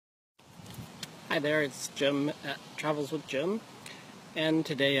Hi there, it's Jim at Travels with Jim, and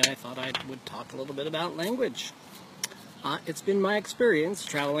today I thought I would talk a little bit about language. It's been my experience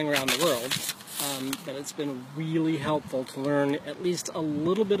traveling around the world that it's been really helpful to learn at least a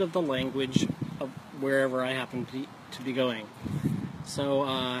little bit of the language of wherever I happen to be going. So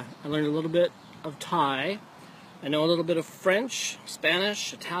I learned a little bit of Thai. I know a little bit of French,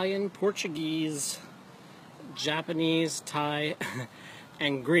 Spanish, Italian, Portuguese, Japanese, Thai,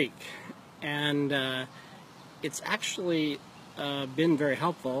 and Greek. And it's actually been very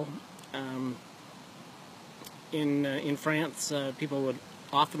helpful. In France, people would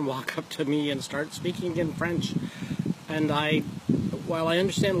often walk up to me and start speaking in French. And while I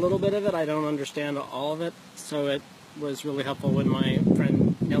understand a little bit of it, I don't understand all of it. So it was really helpful when my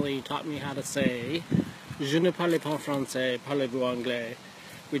friend Nellie taught me how to say, "Je ne parle pas français, parlez-vous anglais?"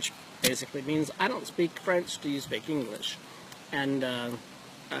 which basically means, I don't speak French, do you speak English? And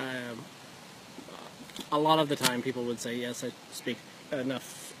a lot of the time people would say, yes, I speak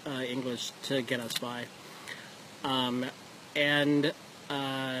enough English to get us by.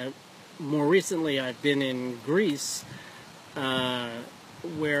 More recently I've been in Greece,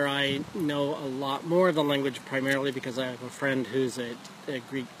 where I know a lot more of the language, primarily because I have a friend who's a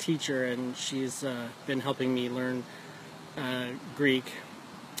Greek teacher, and she's been helping me learn Greek.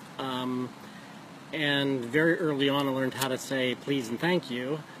 And very early on I learned how to say please and thank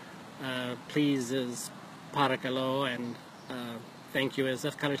you. Please is parakalo, and thank you is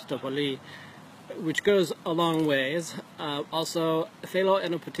efkaristopoli, which goes a long ways. Also, thelo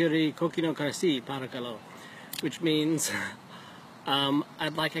enopatiri kokino karasi parakalo, which means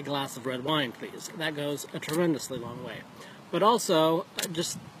I'd like a glass of red wine, please. That goes a tremendously long way. But also,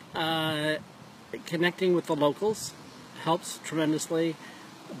 just connecting with the locals helps tremendously.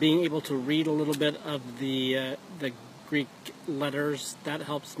 Being able to read a little bit of the Greek letters, that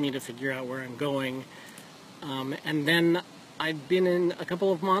helps me to figure out where I'm going. And then I've been in a couple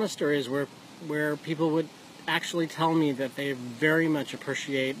of monasteries where people would actually tell me that they very much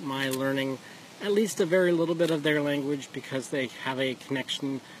appreciate my learning at least a very little bit of their language, because they have a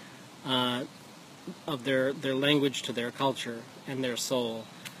connection of their language to their culture and their soul.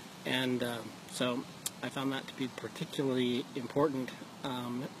 And so I found that to be particularly important.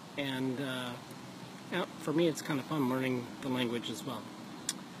 Yeah, for me it's kind of fun learning the language as well.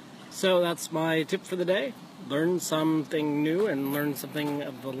 So that's my tip for the day. Learn something new and learn something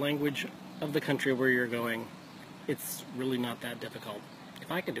of the language of the country where you're going. It's really not that difficult. If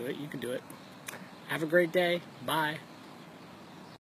I can do it, you can do it. Have a great day. Bye.